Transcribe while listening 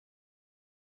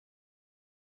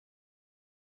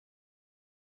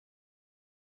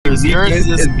Because yours is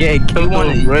just getting killed.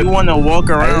 You want to walk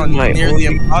around near the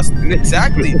imposter.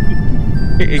 Exactly.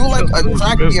 You like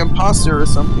attract the imposter or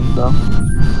something, though.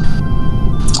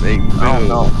 Like, I don't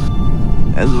know.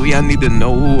 That's what y'all need to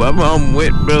know. Whoever I'm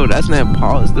with, bro, that's not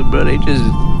imposter, bro. They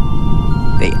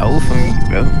owe for me,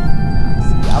 bro.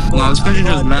 No, this country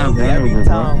just mad every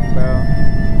time, bro.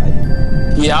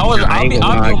 Yeah, I'll be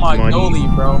on my dolly,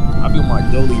 bro. I'll be on my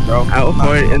dolly, bro. How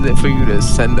hard is it for you to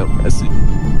send a message?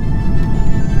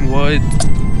 What?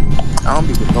 I don't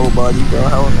be with nobody, bro.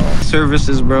 Hell no.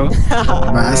 Services, bro.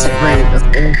 That's great.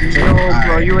 Yo,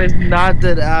 bro, you is not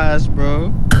that ass,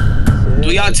 bro.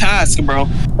 Do y'all task, bro?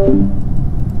 Man,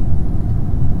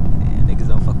 niggas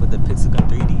don't fuck with the Pixagon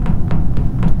 3D.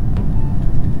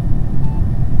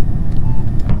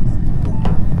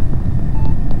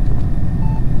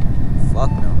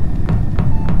 Fuck no.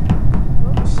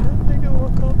 Oh shit, nigga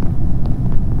woke up.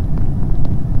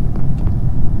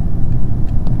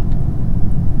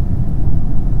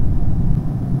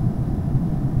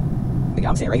 Nigga,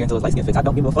 I'm sitting right here until his light skin fix. I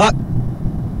don't give a fuck.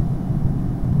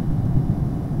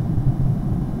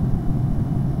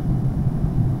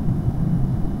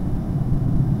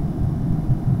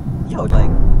 Yo,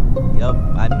 like, yup,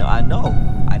 I know.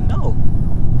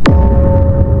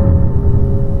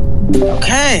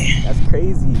 Okay. That's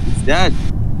crazy. It's dead.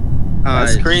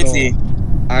 That's crazy. So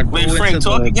wait, Frank,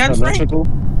 talk again, Frank?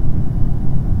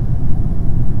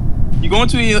 You going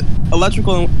to the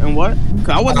electrical and what?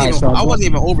 Cause I wasn't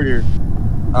even over there.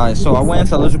 Alright, so I went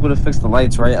into electrical to fix the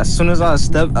lights, right? As soon as I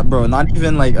step, bro, not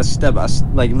even like a step, I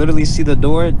like literally see the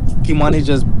door,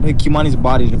 Kimani's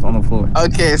body just on the floor.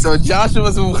 Okay, so Joshua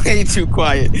was way too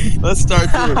quiet. Let's start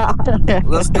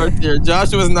there.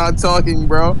 Joshua's not talking,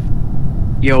 bro.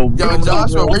 Yo,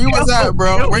 Joshua, where you was at,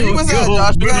 bro? Where you was at,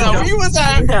 Joshua? Where you was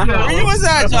at? Where you was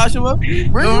at, Joshua?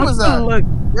 Where you was at?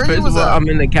 First of all, I'm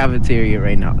in the cafeteria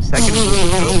right now. Second of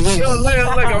all, yo, look,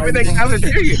 I'm in the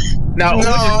cafeteria. Now,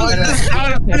 no.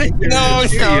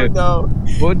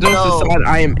 What does decide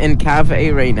I am in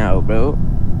cafe right now, bro?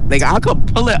 Like, I could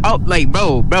pull it up, like,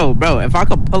 bro. If I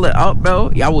could pull it up, bro,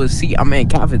 y'all would see I'm in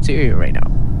cafeteria right now.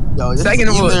 Yo, second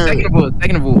of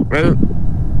all, bro.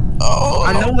 Oh,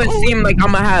 I know it seemed like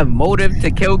I'm gonna have motive to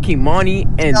kill Kimani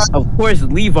and of course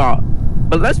Levi,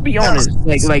 but let's be honest,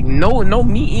 like no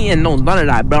me eating no none of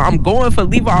that, bro. I'm going for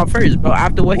Levi first, bro.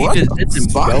 After what he just did to me,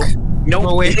 bro.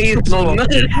 No way, no none of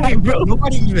that, bro.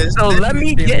 Nobody even. So let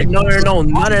me get none of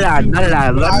that.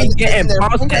 Let me get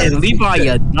imposter and Levi,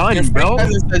 you done, bro.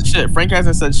 Frank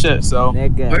hasn't said shit, so.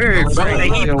 Nigga. Word, bro.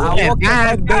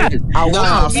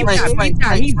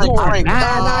 He's going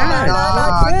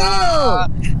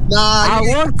Nah, I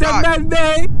walked up that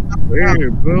day.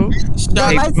 Word, bro. The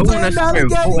lights turned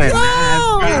down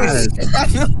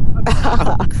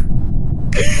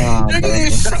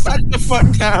again. Shut the fuck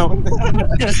down.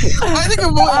 I think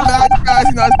I'm voting bad guys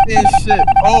and not saying shit.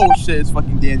 Oh shit, it's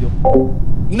fucking Daniel.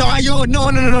 No, you're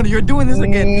doing this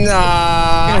again.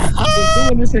 Nah. You're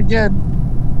doing this again.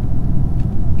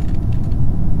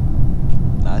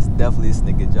 Nah, it's definitely this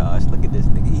nigga Josh. Look at this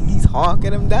nigga. He's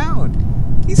hawking him down.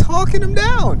 He's hawking him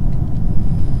down.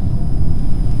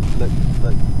 Look.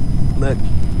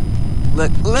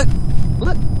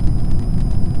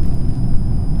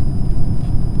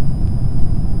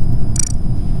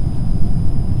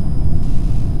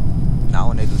 Now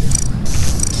when they do this.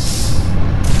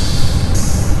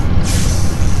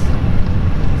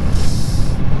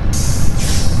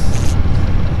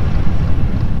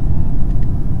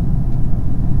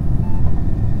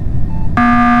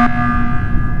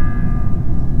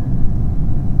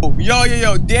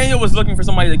 Yo, Daniel was looking for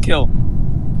somebody to kill.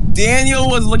 Daniel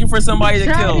was looking for somebody to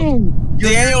kill.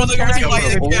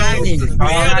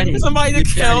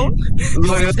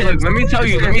 Look, let me tell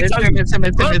you. Calm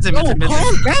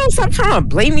down. Stop trying to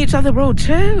blame each other, bro.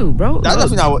 Chill, bro.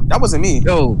 That wasn't me.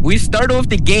 Yo, we start off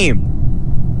the game.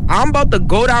 I'm about to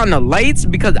go down the lights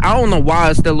because I don't know why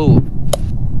it's still off.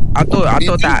 I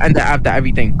thought that ended after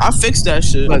everything. I fixed that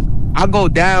shit. Look, I go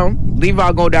down.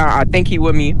 Levi go down. I think he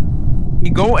with me. He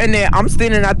go in there. I'm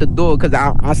standing at the door because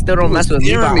I still don't mess with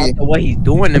Levi after what he's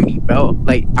doing to me, bro.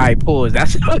 Like, I pause.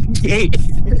 That's okay.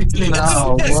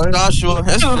 No, it's Joshua.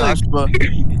 It's Joshua.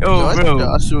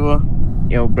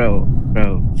 Yo, bro.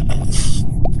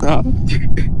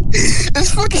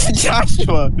 It's fucking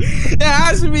Joshua. It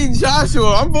has to be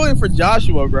Joshua. I'm voting for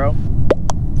Joshua, bro.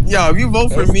 Yo, if you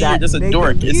vote for me, you're just a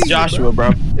dork. It's Joshua,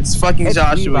 bro. It's fucking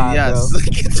Joshua. Levi, yes.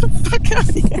 Get the fuck out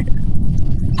of here.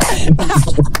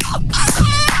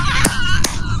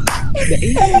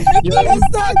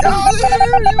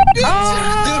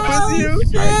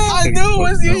 I knew it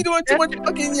was you. You doing too much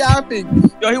fucking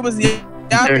yapping. Yo, he was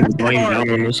yapping too going hard. down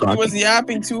on this He one. was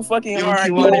yapping too fucking Yo, hard. I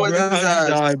knew Kimani, it bro, wasn't his you ass.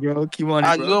 died, bro. Kimani,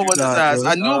 I bro, knew it you was his died, ass. bro.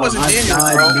 I knew it wasn't I Daniel,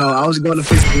 died, bro. bro. I was going to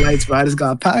fix the lights, but I just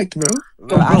got packed, bro. Bro,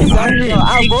 Bro, I why said, did bro, it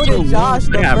I take so voted Josh long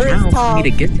the for that first round for me to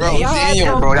time. get to Bro, the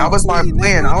Daniel, bro, that was my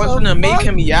plan. I was What the gonna make fuck?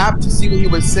 him yap to see what he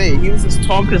would say. He was just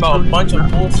talking about a bunch of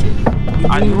bullshit.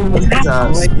 I knew it was his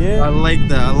ass. I Yeah, like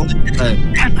that. I like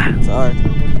that. sorry.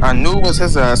 I knew it was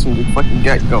his ass from the fucking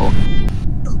get go.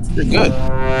 You're good.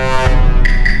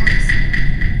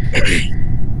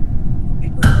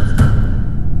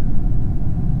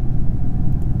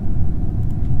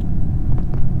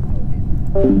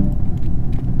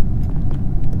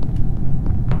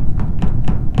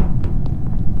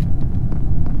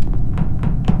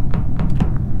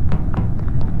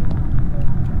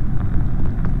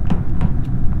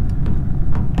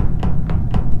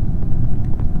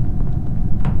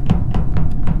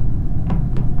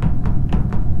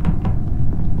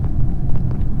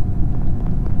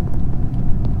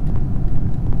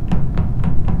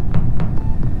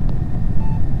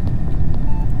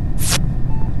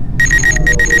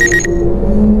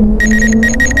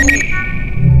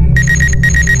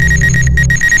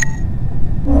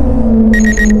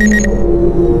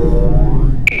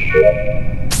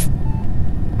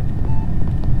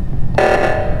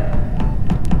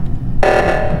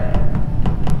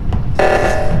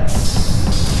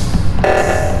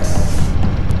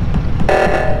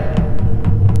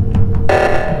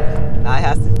 Now I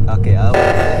have to. Okay, I was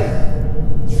say.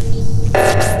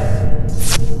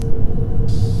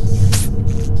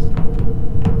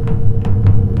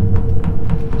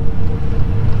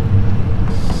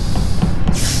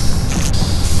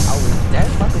 I was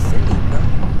dead about to say, bro.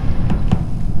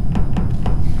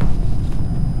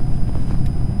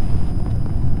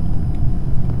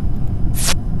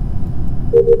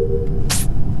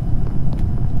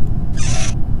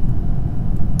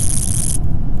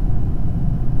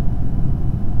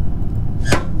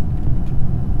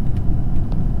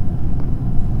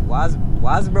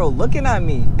 Why is bro looking at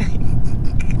me?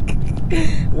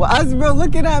 Why is bro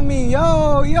looking at me?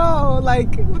 Yo,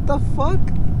 like, what the fuck?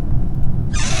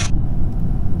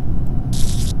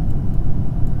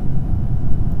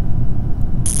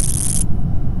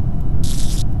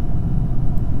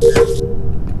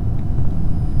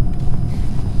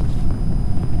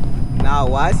 Nah,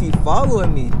 why is he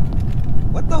following me?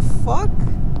 What the fuck?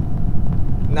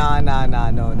 Nah, no,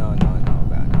 bro, no.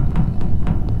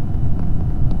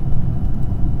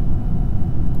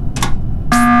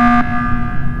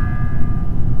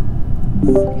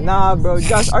 Nah, bro,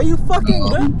 Josh, are you fucking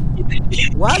good?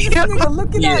 Why is this nigga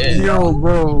looking at me? Yo,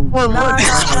 bro. Nah.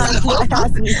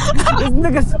 This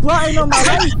nigga splotting on my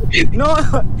life. No,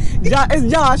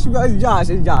 it's Josh, bro. It's Josh.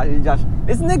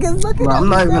 This nigga's looking Bro, at I'm me,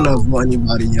 not even bro. gonna vote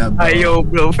anybody yet, bro. Hey, yo,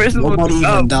 bro, first of all, Nobody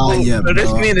even died yet, bro.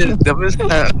 This bro. man is dumb as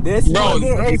hell. This Bro,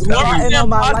 nigga is bro, splotting on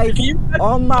my life.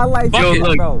 On my life, Yo,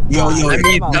 look, bro. Yo, let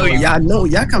me come on, tell bro. you. y'all know,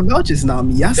 y'all can vouch it's not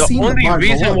me. Y'all The seen the only bar go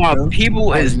reason up, why bro.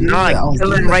 people is Yeah, not I was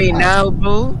killing doing right that. now,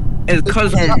 bro, is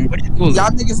because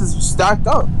Y'all niggas is stacked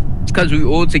up. because we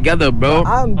all together, bro.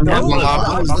 I'm Look, done.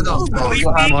 I'm still bro. you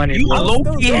I'm low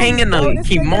still key going, hanging bro. on This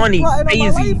nigga's Kimani plotting on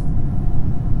my crazy. life.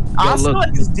 I look. saw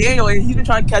it's Daniel, and he's been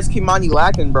trying to catch Kimani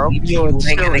lacking, bro. Yo,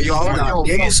 chill.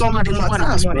 Yeah, you saw me do my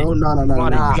task, bro. No.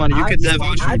 Come on, you could I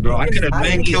vouch me, bro. I think could have it's-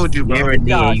 been think killed you, bro. it's Guaranteeing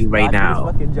Josh, you bro. right I think it's now.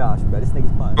 fucking Josh, bro. This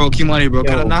nigga's plotting. Bro, Kimani, bro.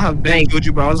 Could I not have been Frank, killed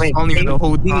you, bro? I was Frank, calling you the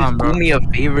whole please time, bro. do me a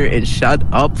favor and shut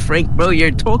up, Frank, bro.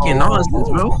 You're talking nonsense,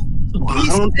 bro. I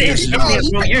don't think it's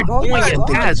Bro, you're Bro, doing you your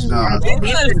looking task. at Nah. me, I'm bro.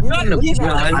 standing You're in the looking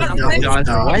corner. at me, I bro. don't Josh,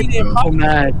 think why it's you Josh, so bro.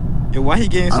 mad? Yo, why he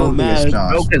getting I so don't think it's mad?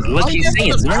 Josh, Bro, because bro. look, he's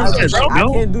saying nonsense, I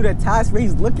bro. can't do the task where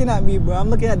he's looking at me, bro. I'm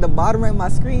looking at the bottom right of my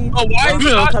screen. Oh, why is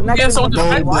Bro, Josh connection being so with the-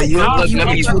 defensive? why But you- you Look, let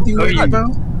me what you tell you. bro?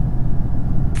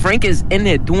 Frank is in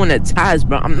there doing a task,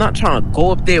 bro. I'm not trying to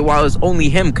go up there while it's only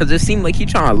him, because it seemed like he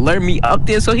trying to lure me up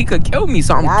there so he could kill me.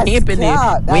 So I'm That's camping there,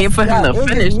 cap. waiting for him That's to cap. It was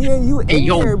just finish. me and you And in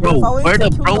yo, there, bro, If I would've where the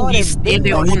took you, bro I he's would've been standing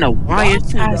there. on the wire Got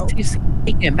you, task, bro. he's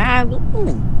taking mad.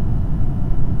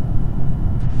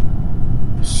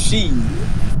 She.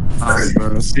 Alright,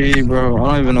 bro. See, bro.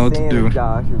 I don't even know what to Saying do. it's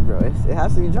Josh, bro. It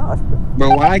has to be Josh, bro.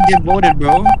 Bro, why I get voted,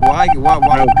 bro? Why, Bro,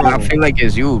 I bro? feel like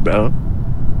it's you, bro.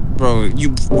 Bro,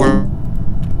 you were.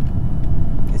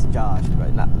 It's Josh, bro.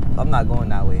 I'm not going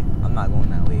that way.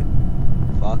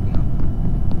 Fuck no.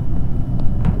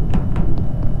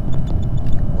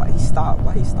 Why he stopped?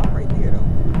 Why he stopped right there though?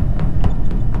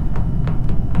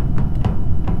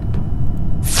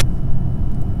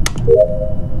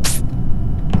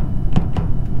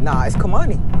 Nah, it's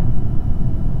Kimani.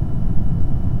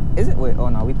 Is it? Wait, oh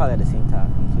no, we probably at the same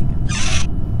time. I'm tweaking.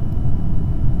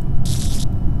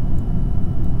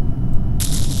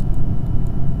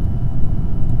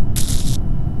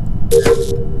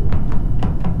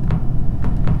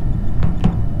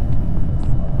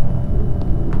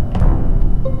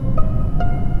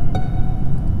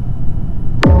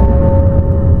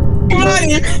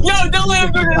 Yo, don't let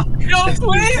him do this. Yo,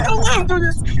 please don't let him do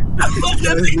this.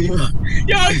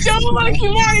 Yo, don't let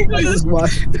Kimani do this.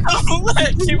 Don't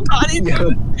let Kimani do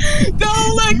this.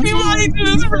 Don't let Kimani do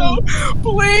this, bro.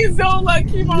 Please don't let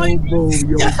Kimani do this.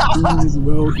 Yo, please,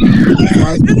 bro.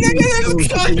 The nigga just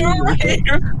cut him right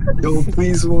here. Yo,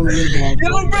 please won't leave off. Yo,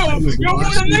 bro. Yo,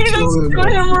 the nigga just cut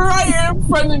him right here in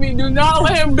front of me. Do not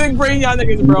let him big brain y'all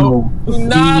niggas, bro. Do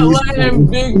not let him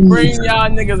big brain y'all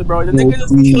niggas, bro. The nigga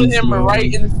just killed him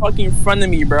right in fucking front of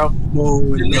me, bro.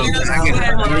 The nigga just killed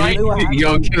him right.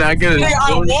 Yo, can I get a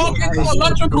I walked into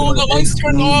electrical, the lights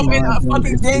turned off, and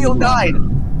fucking Daniel died.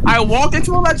 I walked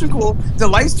into electrical, the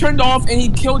lights turned off, and he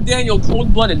killed Daniel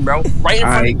cold-blooded, bro. Right in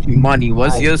front of me. Kimani,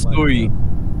 what's your story?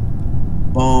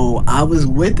 Oh, I was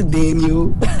with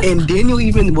Daniel, and Daniel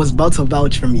even was about to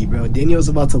vouch for me, bro. Daniel was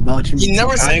about to vouch for me. You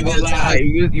never I said ain't gonna that. lie,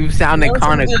 you sounding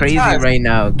kind of crazy right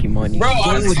now, Kimani. Bro,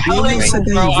 I was telling Daniel said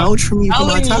you, that bro. he vouched for me for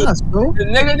my telling you. task, bro. The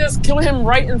nigga just killed him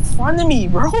right in front of me,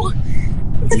 bro.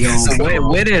 Yo, So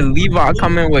where did Levi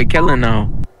come in with killing now?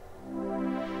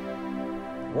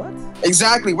 What?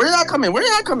 Exactly. Where y'all coming? Where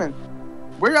y'all coming?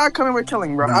 Where y'all coming with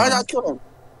killing, bro? How y'all killing?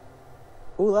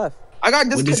 Who left? I got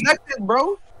disconnected,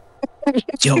 bro.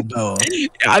 yo, bro.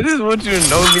 I just want you to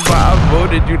know, Levi, I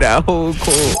voted you that whole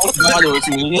call. God, it was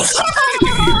me.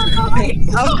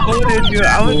 I voted you.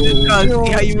 I was just trying to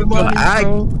see how you was gonna act.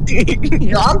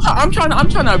 Yo, I'm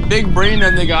trying to big brain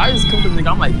that nigga. I just come to the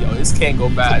nigga. I'm like, yo, this can't go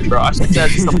bad, bro. I should have said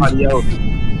to somebody else.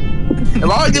 If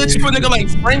I would get you a nigga like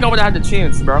Spring, I would have had the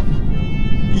chance, bro.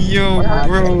 Yo,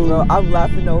 Bro, I'm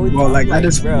laughing the whole time. Bro, like I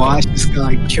just bro. watched this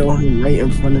guy kill him right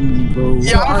in front of me, bro.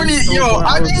 Yeah, I didn't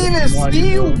even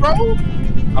see you, bro.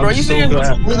 Bro, you so think it's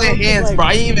glad. with their hands, bro.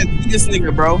 I didn't even see this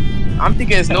nigga, bro. I'm thinking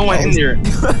there's no one in there.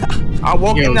 I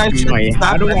walk in that shit. Kimani,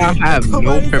 how do I have no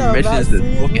Somebody said permissions to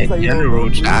vaccine. look He's at like, yo, general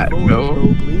please chat, vote,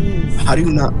 bro? Please. How do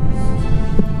you not?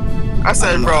 I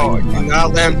said, bro, do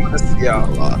not let him do this. Yeah,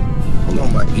 hold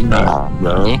on, buddy. Nah,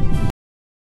 bro.